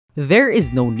There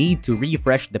is no need to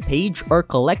refresh the page or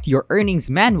collect your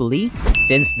earnings manually,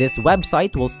 since this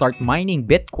website will start mining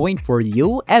Bitcoin for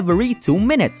you every 2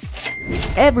 minutes.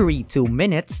 Every 2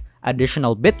 minutes,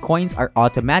 additional Bitcoins are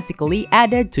automatically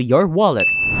added to your wallet.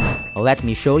 Let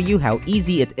me show you how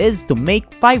easy it is to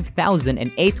make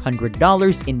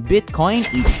 $5,800 in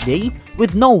Bitcoin each day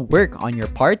with no work on your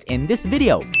part in this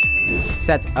video.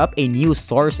 Set up a new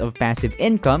source of passive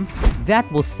income that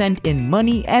will send in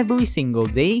money every single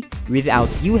day without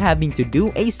you having to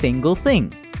do a single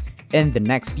thing. In the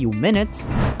next few minutes,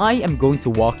 I am going to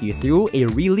walk you through a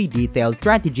really detailed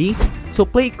strategy, so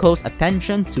pay close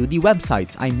attention to the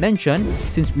websites I mentioned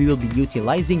since we will be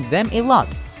utilizing them a lot.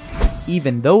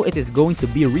 Even though it is going to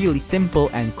be really simple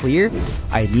and clear,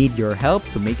 I need your help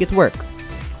to make it work.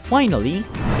 Finally,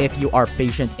 if you are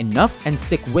patient enough and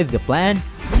stick with the plan,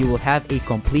 you will have a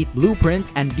complete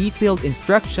blueprint and detailed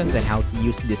instructions on how to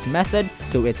use this method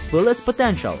to its fullest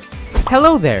potential.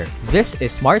 Hello there, this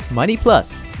is Smart Money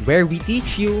Plus, where we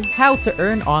teach you how to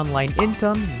earn online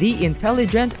income the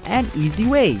intelligent and easy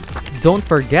way. Don't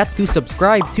forget to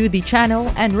subscribe to the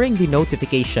channel and ring the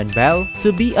notification bell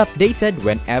to be updated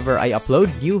whenever I upload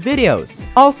new videos.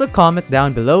 Also comment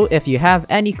down below if you have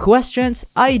any questions,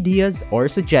 ideas, or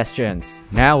suggestions.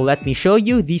 Now let me show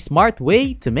you the smart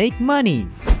way to make money.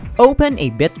 Open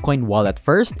a Bitcoin wallet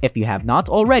first if you have not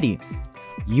already.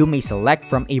 You may select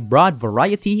from a broad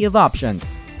variety of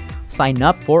options. Sign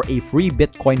up for a free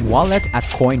Bitcoin wallet at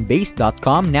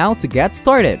coinbase.com now to get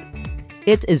started.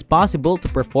 It is possible to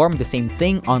perform the same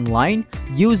thing online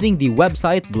using the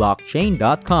website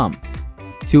blockchain.com.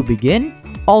 To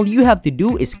begin, all you have to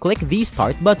do is click the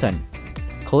Start button.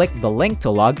 Click the link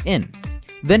to log in.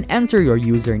 Then enter your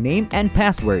username and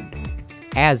password.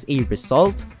 As a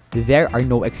result, there are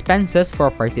no expenses for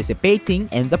participating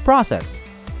in the process.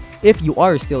 If you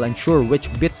are still unsure which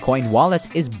Bitcoin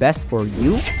wallet is best for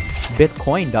you,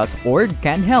 bitcoin.org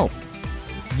can help.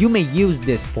 You may use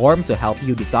this form to help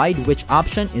you decide which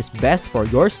option is best for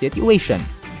your situation.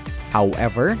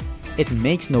 However, it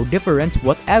makes no difference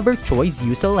whatever choice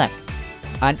you select.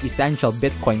 An essential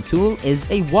Bitcoin tool is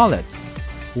a wallet.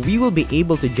 We will be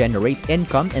able to generate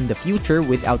income in the future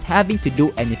without having to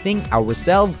do anything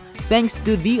ourselves thanks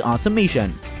to the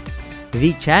automation.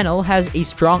 The channel has a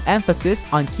strong emphasis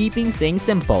on keeping things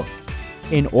simple.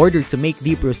 In order to make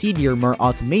the procedure more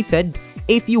automated,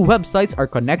 a few websites are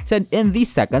connected in the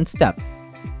second step.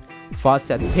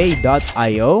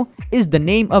 FaucetPay.io is the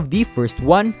name of the first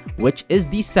one, which is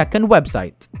the second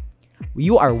website.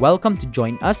 You are welcome to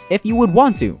join us if you would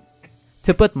want to.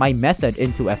 To put my method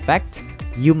into effect,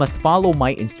 you must follow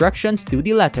my instructions to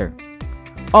the letter.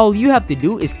 All you have to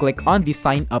do is click on the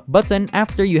Sign Up button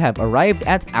after you have arrived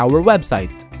at our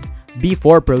website.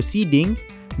 Before proceeding,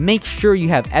 make sure you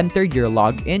have entered your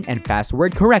login and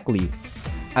password correctly.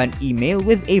 An email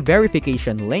with a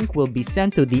verification link will be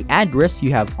sent to the address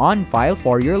you have on file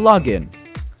for your login.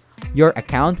 Your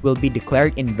account will be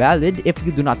declared invalid if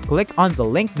you do not click on the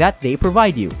link that they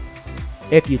provide you.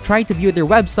 If you try to view their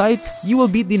website, you will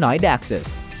be denied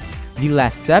access. The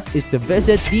last step is to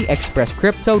visit the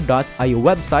expresscrypto.io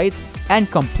website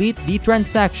and complete the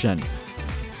transaction.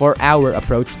 For our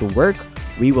approach to work,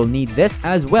 we will need this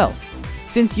as well.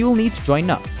 Since you'll need to join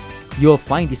up, you'll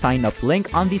find the sign up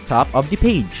link on the top of the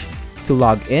page. To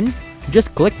log in,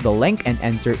 just click the link and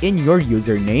enter in your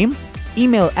username,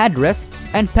 email address,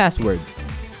 and password.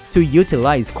 To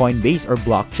utilize Coinbase or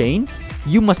blockchain,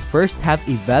 you must first have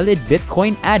a valid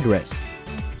Bitcoin address.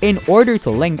 In order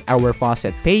to link our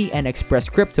FaucetPay and Express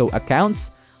Crypto accounts,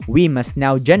 we must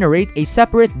now generate a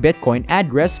separate Bitcoin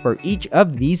address for each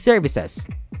of these services.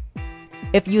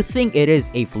 If you think it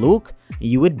is a fluke,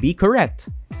 you would be correct.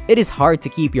 It is hard to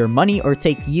keep your money or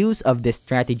take use of this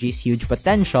strategy's huge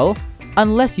potential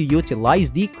unless you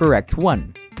utilize the correct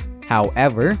one.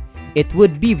 However, it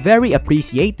would be very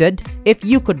appreciated if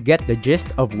you could get the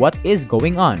gist of what is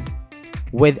going on.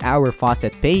 With our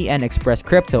FaucetPay and Express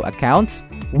Crypto accounts,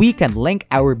 we can link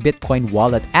our Bitcoin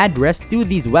wallet address to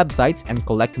these websites and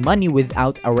collect money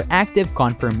without our active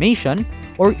confirmation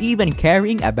or even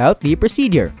caring about the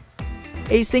procedure.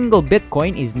 A single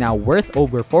Bitcoin is now worth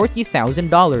over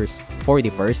 $40,000 for the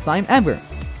first time ever.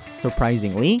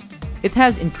 Surprisingly, it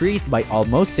has increased by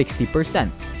almost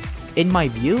 60%. In my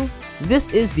view, this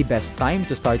is the best time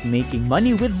to start making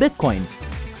money with Bitcoin.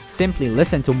 Simply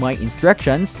listen to my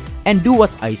instructions and do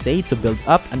what I say to build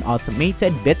up an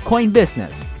automated Bitcoin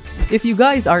business. If you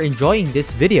guys are enjoying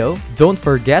this video, don't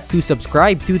forget to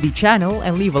subscribe to the channel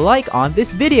and leave a like on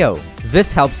this video.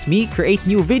 This helps me create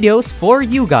new videos for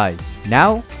you guys.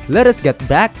 Now, let us get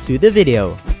back to the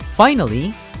video.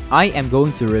 Finally, I am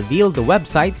going to reveal the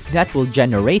websites that will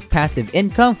generate passive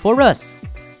income for us.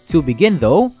 To begin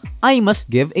though, I must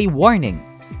give a warning.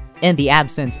 In the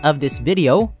absence of this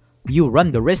video, you run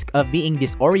the risk of being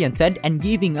disoriented and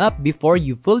giving up before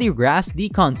you fully grasp the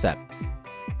concept.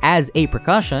 As a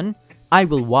precaution, I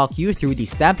will walk you through the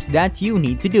steps that you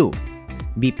need to do.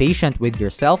 Be patient with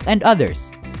yourself and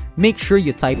others. Make sure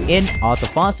you type in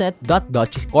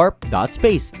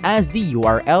autofaucet.dutchcorp.space as the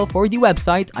URL for the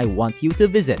website I want you to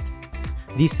visit.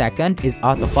 The second is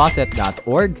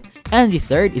autofaucet.org and the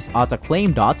third is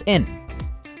autoclaim.in.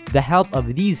 The help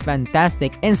of these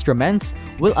fantastic instruments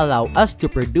will allow us to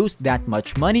produce that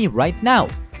much money right now.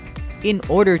 In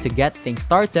order to get things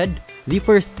started, the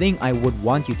first thing I would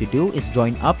want you to do is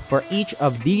join up for each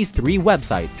of these 3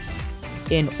 websites.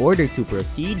 In order to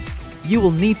proceed, you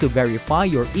will need to verify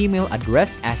your email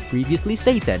address as previously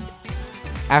stated.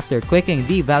 After clicking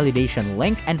the validation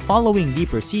link and following the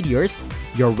procedures,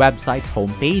 your website's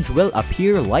homepage will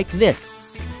appear like this.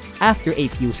 After a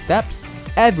few steps,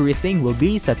 everything will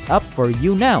be set up for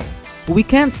you now. We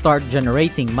can't start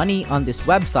generating money on this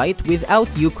website without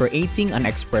you creating an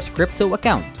Express Crypto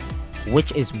account,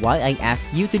 which is why I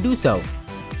asked you to do so.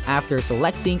 After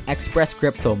selecting Express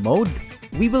Crypto mode,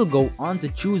 we will go on to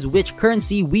choose which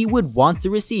currency we would want to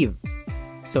receive.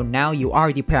 So now you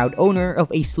are the proud owner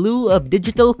of a slew of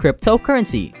digital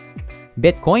cryptocurrency.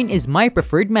 Bitcoin is my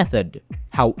preferred method.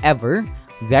 However,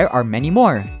 there are many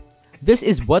more. This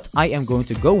is what I am going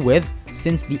to go with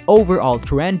since the overall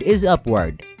trend is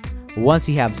upward. Once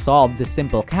you have solved the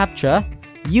simple CAPTCHA,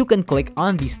 you can click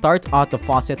on the Start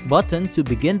AutoFaucet button to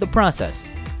begin the process.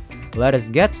 Let us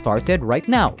get started right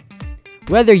now.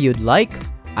 Whether you'd like,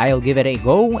 I'll give it a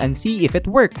go and see if it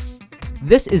works.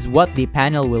 This is what the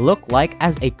panel will look like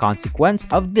as a consequence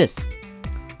of this.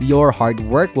 Your hard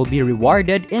work will be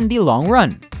rewarded in the long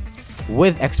run.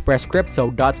 With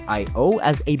ExpressCrypto.io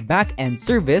as a back-end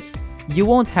service, you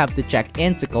won't have to check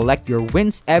in to collect your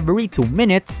wins every 2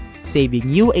 minutes, saving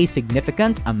you a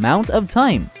significant amount of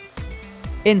time.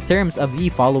 In terms of the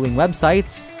following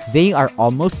websites, they are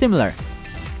almost similar.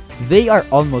 They are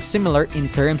almost similar in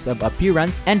terms of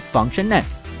appearance and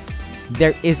functionness.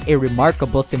 There is a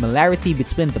remarkable similarity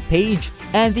between the page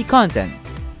and the content.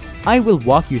 I will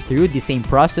walk you through the same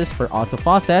process for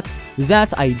AutoFaucet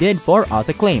that I did for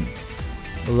AutoClaim.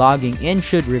 Logging in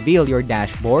should reveal your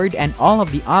dashboard and all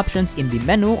of the options in the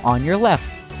menu on your left.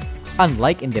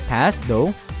 Unlike in the past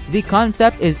though, the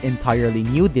concept is entirely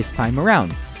new this time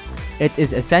around. It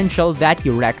is essential that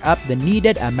you rack up the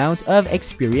needed amount of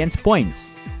experience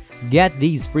points. Get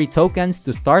these free tokens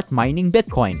to start mining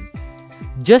Bitcoin.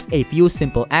 Just a few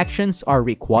simple actions are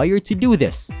required to do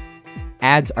this.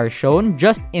 Ads are shown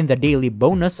just in the daily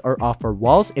bonus or offer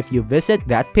walls if you visit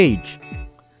that page.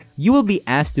 You will be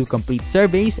asked to complete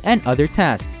surveys and other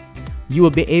tasks. You will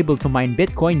be able to mine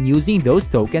Bitcoin using those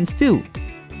tokens too.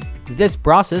 This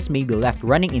process may be left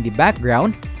running in the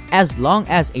background as long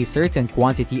as a certain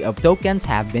quantity of tokens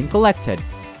have been collected.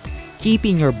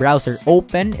 Keeping your browser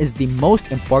open is the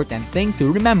most important thing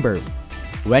to remember.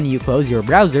 When you close your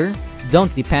browser,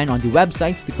 don't depend on the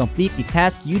websites to complete the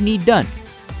task you need done.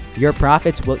 Your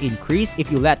profits will increase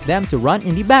if you let them to run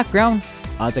in the background.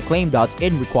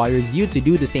 Autoclaim.in requires you to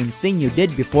do the same thing you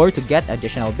did before to get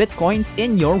additional Bitcoins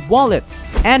in your wallet.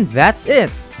 And that's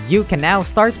it! You can now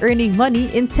start earning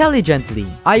money intelligently.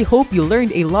 I hope you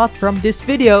learned a lot from this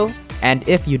video. And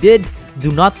if you did,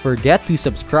 do not forget to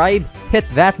subscribe, hit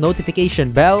that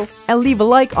notification bell, and leave a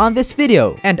like on this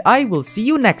video. And I will see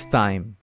you next time.